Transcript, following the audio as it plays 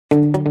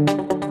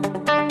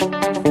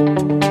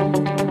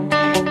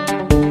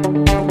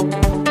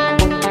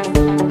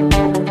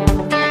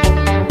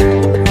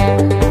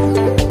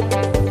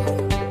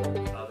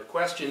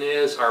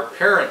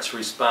parents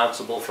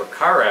responsible for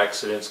car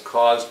accidents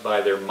caused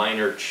by their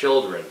minor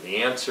children? The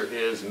answer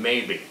is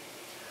maybe.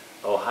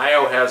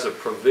 Ohio has a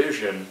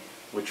provision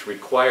which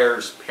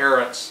requires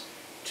parents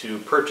to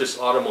purchase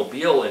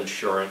automobile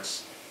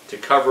insurance to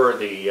cover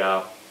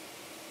the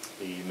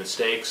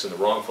mistakes and the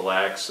wrongful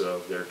acts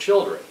of their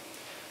children.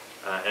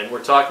 And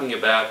we're talking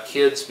about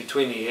kids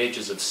between the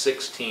ages of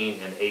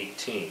 16 and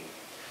 18.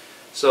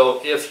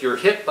 So if you're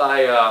hit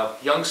by a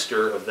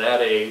youngster of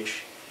that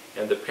age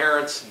and the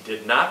parents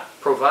did not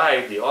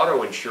provide the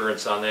auto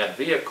insurance on that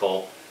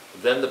vehicle,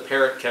 then the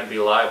parent can be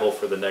liable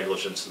for the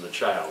negligence of the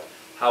child.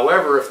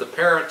 However, if the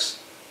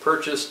parents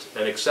purchased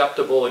an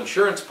acceptable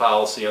insurance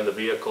policy on the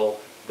vehicle,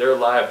 their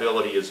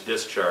liability is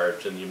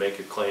discharged and you make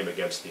a claim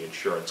against the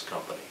insurance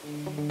company.